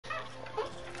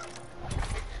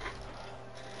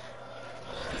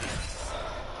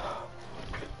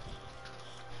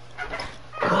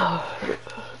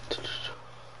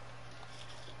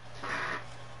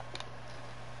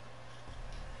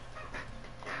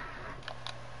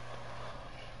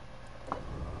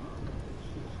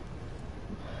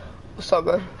What's up,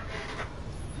 man?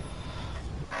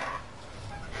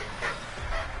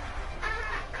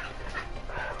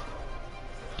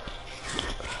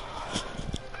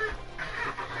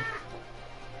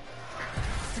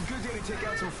 It's a good day to take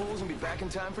out some fools and be back in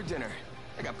time for dinner.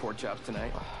 I got pork chops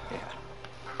tonight. Yeah.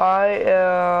 I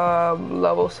am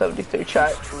level 73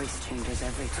 chat. Choice changes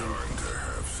everything. Time to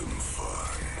have some fun.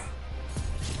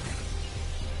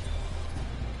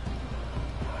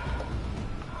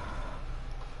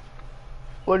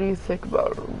 What do you think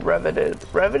about Revenant?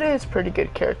 Revenant is a pretty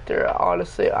good character,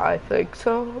 honestly. I think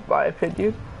so, my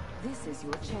opinion. This is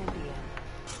your champion.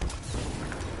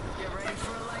 Get ready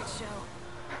for a light show.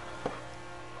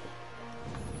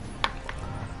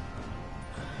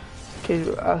 Can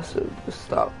you ask them to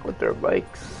stop with their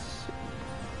mics?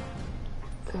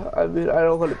 I mean, I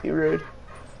don't want to be rude.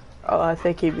 Oh, I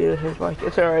think he muted his mic.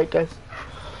 It's alright, guys.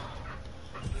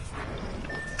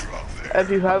 If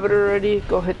you haven't already,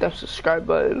 go hit that subscribe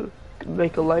button.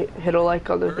 Make a like, hit a like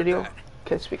on the video.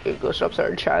 Can't speak English, I'm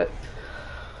sorry, chat.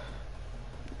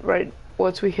 Right,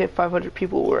 once we hit 500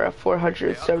 people, we're at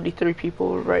 473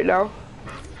 people right now.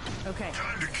 Okay.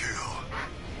 Time to kill.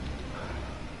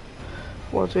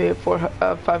 Once we hit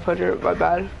 500, my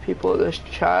bad, people in this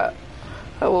chat,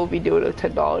 I will be doing a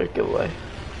 $10 giveaway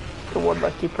to one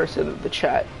lucky person in the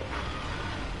chat.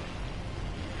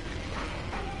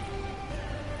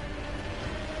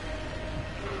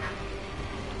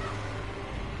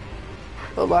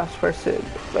 The last person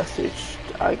messaged,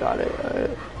 I got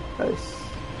it. Nice.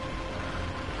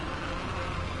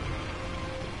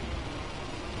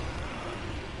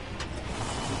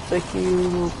 Thank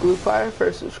you, Bluefire,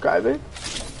 for subscribing. Yeah,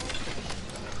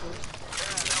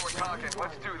 now we're talking.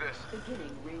 Let's do this.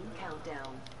 Beginning ring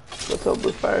countdown. What's up,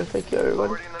 Bluefire? Thank you, everyone.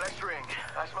 Already in the next ring.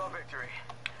 I smell victory.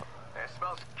 It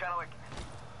smells kind of like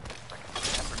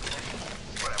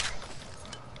whatever.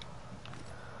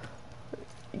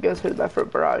 You guys heard that from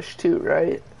Barrage too,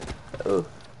 right? Oh.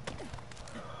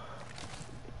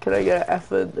 Can I get an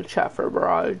F in the chat for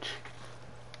Barrage?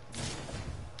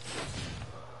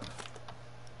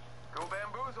 Go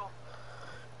bamboozle.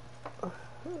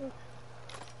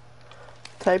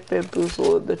 Type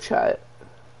bamboozle in the chat.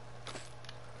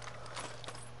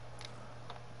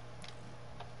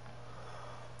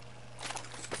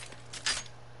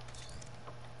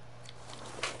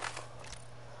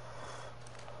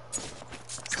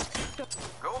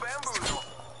 Go bamboozle.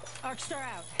 Arcstar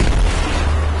out.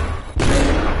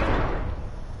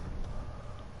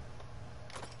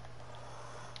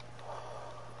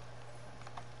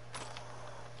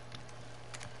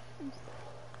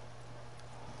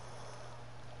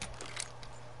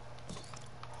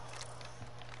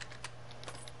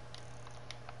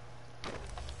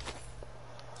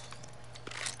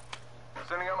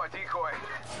 Sending out my decoy.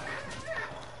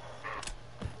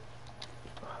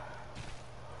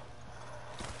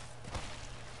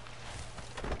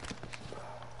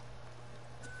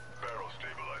 Barrel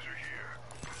stabilizer here.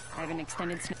 I have an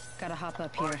extended gotta hop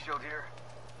up Body here. shield here.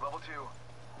 Level 2.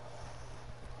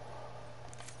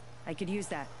 I could use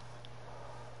that.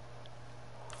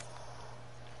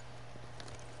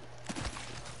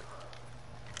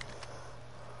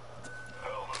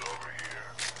 Helmet over here.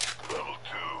 Level 2.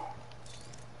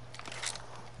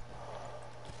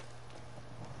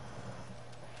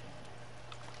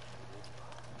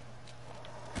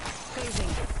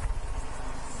 Phasing.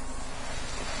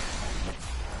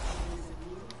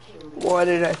 What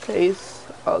did I face?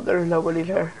 Oh, there's nobody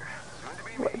there.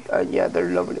 But, yeah,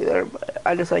 there's nobody there, but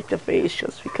I just like the face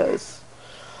just because.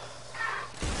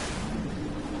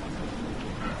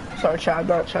 Sorry, chat, I'm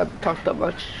not trying to talk that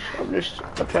much. I'm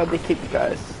trying to keep you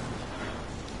guys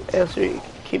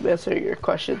keep answering your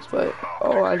questions, but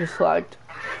oh, I just lagged.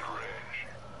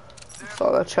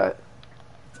 Saw that chat.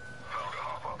 How to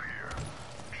hop up here.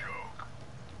 Joke.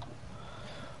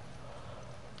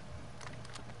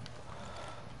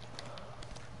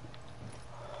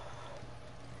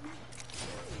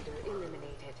 Leader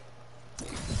eliminated.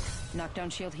 Knockdown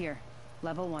shield here.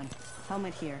 Level 1.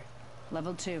 Helmet here.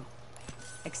 Level 2.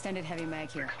 Extended heavy mag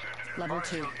here. Level Body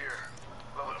 2. shield here.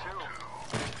 Level 2.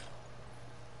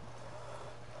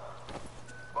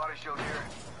 Body shield here.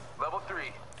 Level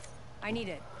 3. I need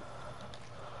it.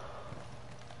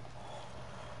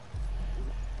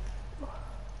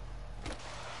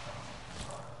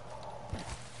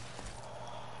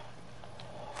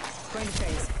 Going to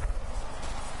phase.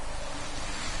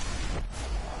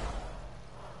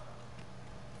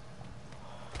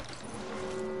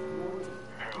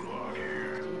 Hemlock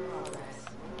here.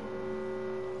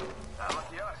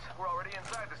 Lucky us. We're already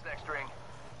inside this next ring.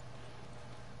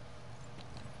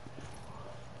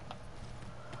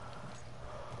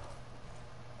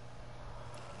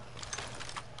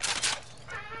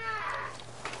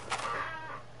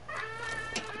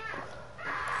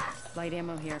 Light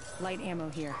ammo here. Light ammo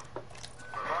here.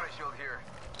 Body shield here.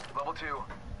 Level 2.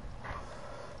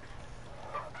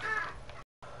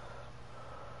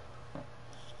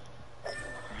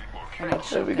 I need There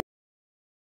shield. we go.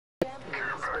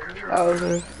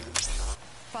 Oh,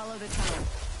 Follow the tunnel.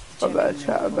 my bad, Genuinely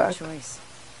chat, I'm poor back. choice.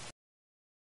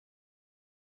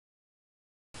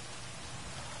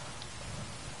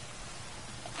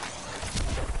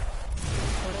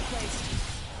 Portal placed.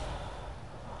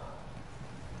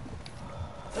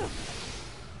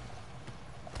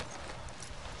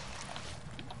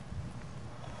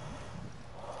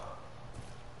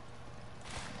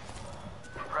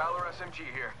 Prowler SMG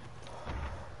here.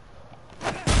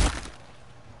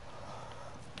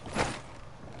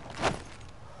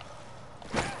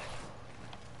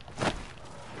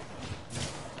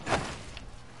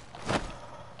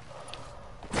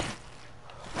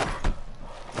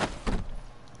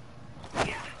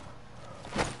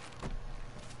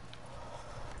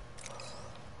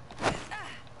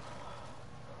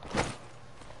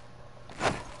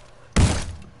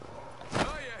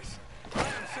 Oh yes, I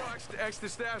am so extra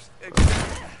staff.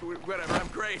 Whatever, I'm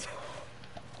great.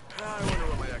 I wonder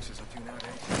what my ex is up to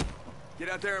nowadays. Get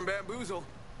out there and bamboozle.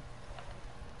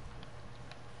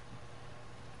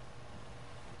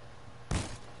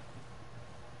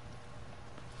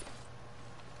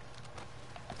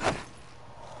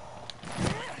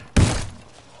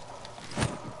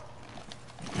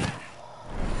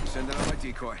 Sending out my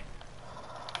decoy.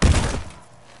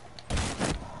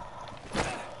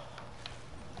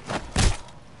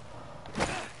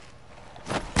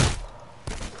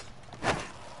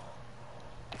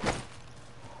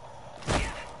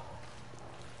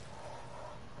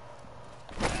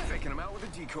 Faking him out with a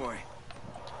decoy.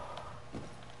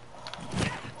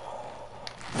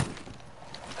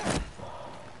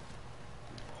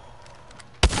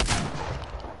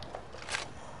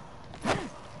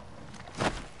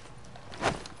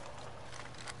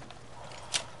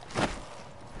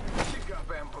 She got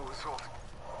bamboozled.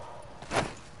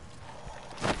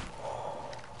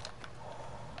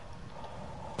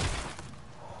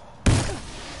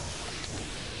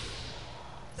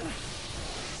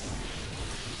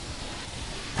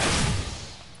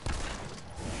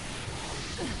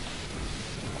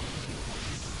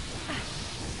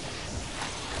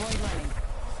 Void running.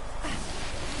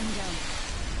 I'm down.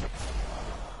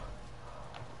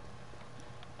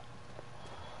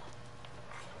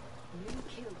 New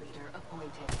kill leader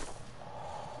appointed.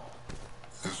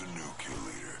 There's a new kill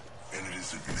leader, and it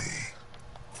isn't me.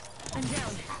 I'm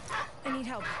down. I need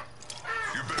help.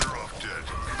 You're better off dead,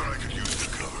 but I could use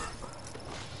the cover.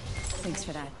 Thanks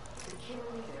for that. The kill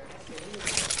leader has been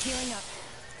released. Healing up.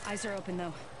 Eyes are open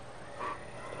though.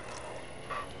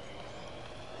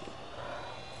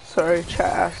 Sorry,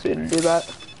 chat asked me to do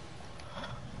that.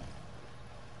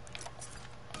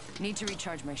 Need to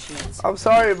recharge my shields. I'm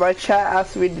sorry, my chat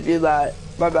asked me to do that.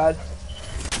 My bad.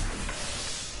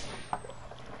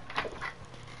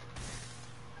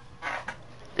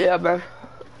 Yeah, man.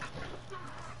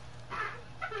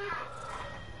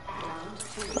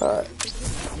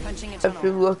 Punching a If you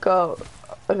tunnel.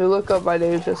 look up my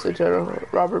name, just in general,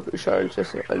 Robert Bouchard,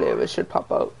 just my name, it should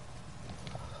pop up.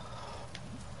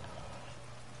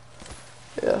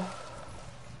 Yeah.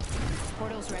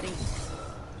 Portal's ready.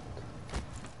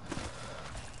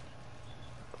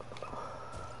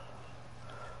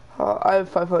 I have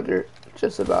 500,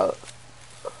 just about.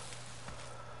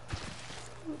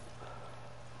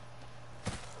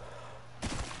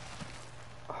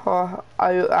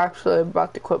 I actually am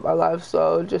about to quit my live,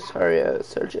 so just hurry up and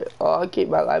search it. Oh, I'll keep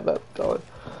my live up going.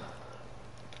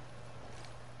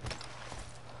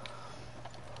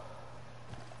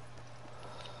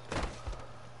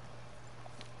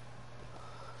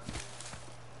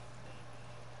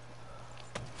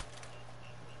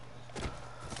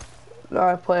 No,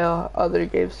 I play other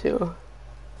games too.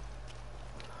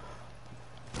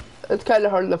 It's kind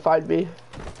of hard to find me.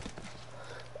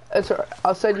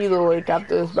 I'll send you the link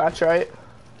after this match, right?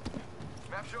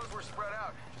 Map shows we're spread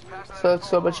out. Just passing So that it's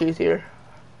so info much along. easier.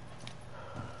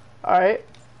 Alright.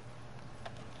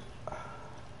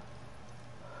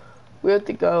 We have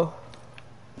to go.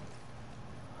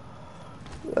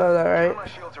 Oh, alright. Give my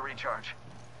shield to recharge.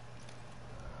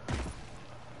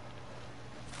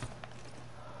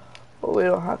 Well, we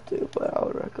don't have to, but I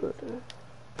would recommend it.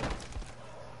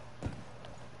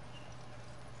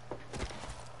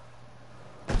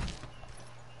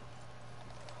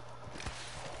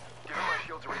 Give my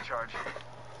shield to recharge.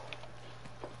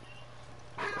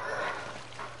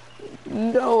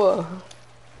 Noah.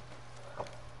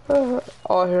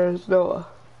 All I hear is Noah.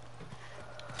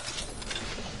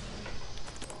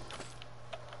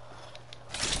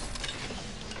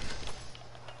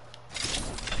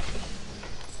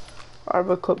 I'm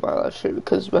gonna quit my live stream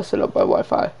because it's messing up my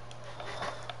Wi-Fi.